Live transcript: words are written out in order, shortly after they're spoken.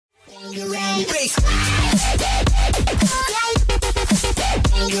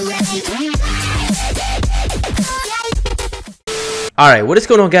Alright, what is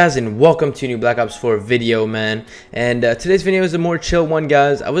going on, guys, and welcome to a new Black Ops 4 video, man. And today's video is a more chill one,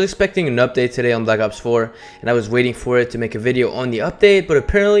 guys. I was expecting an update today on Black Ops 4, and I was waiting for it to make a video on the update, but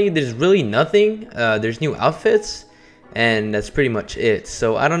apparently there's really nothing. There's new outfits, and that's pretty much it.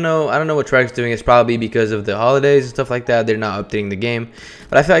 So I don't know what Treyarch's doing. It's probably because of the holidays and stuff like that. They're not updating the game,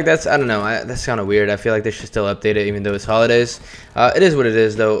 but I feel like that's, I don't know, that's kind of weird. I feel like they should still update it even though it's holidays. It is what it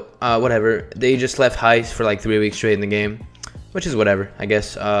is, though. Whatever. They just left Heist for like 3 weeks straight in the game, which is whatever, I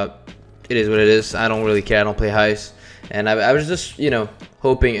guess. It is what it is. I don't really care. I don't play Heist, and I was just, you know,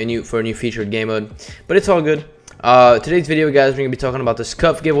 hoping for a new featured game mode, but it's all good. Today's video, guys, we're gonna be talking about the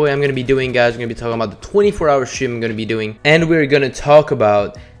Scuf giveaway I'm gonna be doing, guys. We're gonna be talking about the 24-hour stream I'm gonna be doing, and we're gonna talk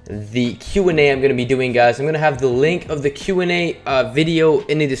about the Q&A I'm going to be doing, guys. I'm going to have the link of the Q&A video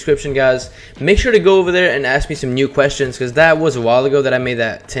in the description, guys. Make sure to go over there and ask me some new questions, because that was a while ago that I made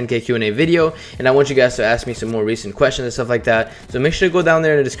that 10K Q&A video, and I want you guys to ask me some more recent questions and stuff like that. So make sure to go down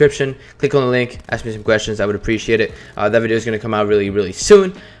there in the description, click on the link, ask me some questions. I would appreciate it. That video is going to come out really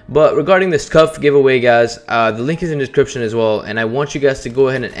soon. But regarding the Scuf giveaway, guys, the link is in the description as well, and I want you guys to go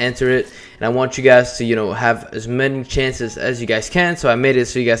ahead and answer it, and I want you guys to, you know, have as many chances as you guys can. So I made it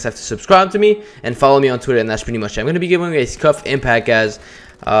so you guys have to subscribe to me and follow me on Twitter, and that's pretty much it. I'm going to be giving away a Scuf Impact, guys.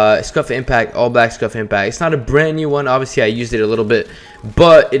 Scuf Impact, all black Scuf Impact. It's not a brand new one. Obviously, I used it a little bit,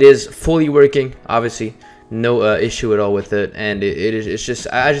 but it is fully working, obviously. No issue at all with it, and it's just,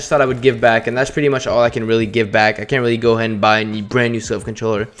 I just thought I would give back, and that's pretty much all I can really give back. I can't really go ahead and buy a brand new Scuf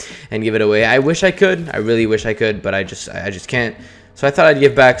controller and give it away. I wish I could. I really wish I could, but I just can't. So I thought I'd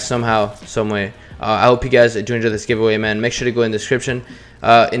give back somehow, some way. I hope you guys do enjoy this giveaway, man. Make sure to go in the description,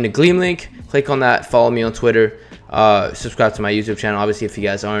 in the Gleam link, click on that, follow me on Twitter, subscribe to my YouTube channel, obviously, if you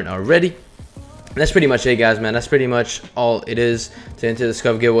guys aren't already. And that's pretty much it, guys, man. That's pretty much all it is to enter the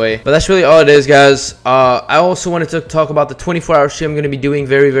Scuf giveaway. But that's really all it is, guys. I also wanted to talk about the 24-hour stream I'm going to be doing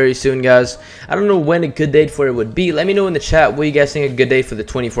very soon, guys. I don't know when a good date for it would be. Let me know in the chat what you guys think a good day for the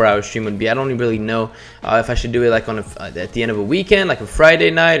 24-hour stream would be. I don't really know if I should do it like on at the end of a weekend, like a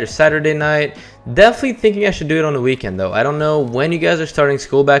Friday night or Saturday night. Definitely thinking I should do it on the weekend, though. I don't know when you guys are starting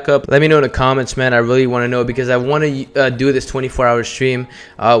school back up. Let me know in the comments, man. I really want to know, because I want to do this 24-hour stream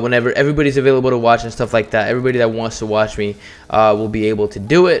whenever everybody's available to watch and stuff like that. Everybody that wants to watch me will be able to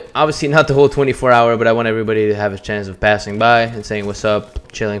do it. Obviously, not the whole 24-hour, but I want everybody to have a chance of passing by and saying what's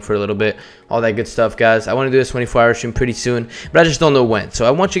up, chilling for a little bit, all that good stuff, guys. I want to do this 24-hour stream pretty soon, but I just don't know when. So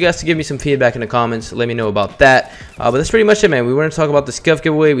I want you guys to give me some feedback in the comments. Let me know about that. But that's pretty much it, man. We were going to talk about the Scuf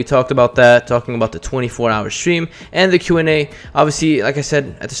giveaway. We talked about that, talking about the 24-hour stream and the Q&A. Obviously, like I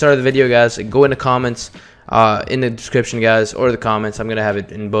said at the start of the video, guys, go in the comments, in the description, guys, or the comments. I'm gonna have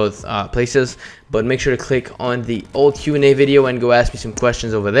it in both places, but make sure to click on the old Q&A video and go ask me some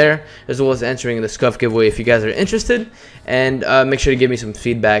questions over there, as well as answering the Scuf giveaway if you guys are interested. And make sure to give me some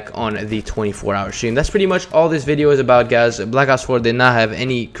feedback on the 24-hour stream. That's pretty much all this video is about, guys. Black Ops 4 did not have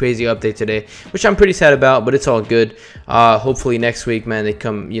any crazy update today, which I'm pretty sad about, but it's all good. Hopefully next week, man, they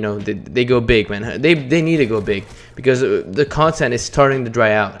come, you know, they go big, man. They need to go big, because the content is starting to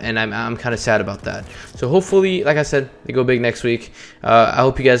dry out, and I'm kind of sad about that. So hopefully, like I said, they go big next week. I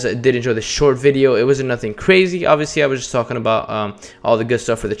hope you guys did enjoy the short video. It wasn't nothing crazy. Obviously, I was just talking about all the good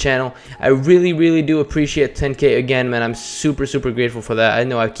stuff for the channel. I really do appreciate 10K again, man. I'm super grateful for that. I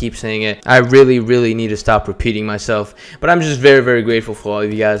know I keep saying it. I really need to stop repeating myself, but I'm just very grateful for all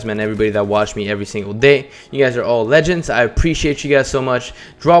of you guys, man. Everybody that watch me every single day. You guys are all legends. I appreciate you guys so much.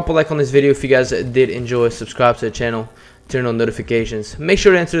 Drop a like on this video if you guys did enjoy. Subscribe to the channel, turn on notifications, make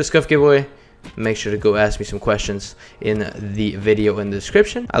sure to enter the Scuf giveaway. Make sure to go ask me some questions in the video in the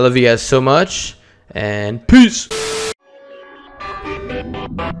description. I love you guys so much, and peace.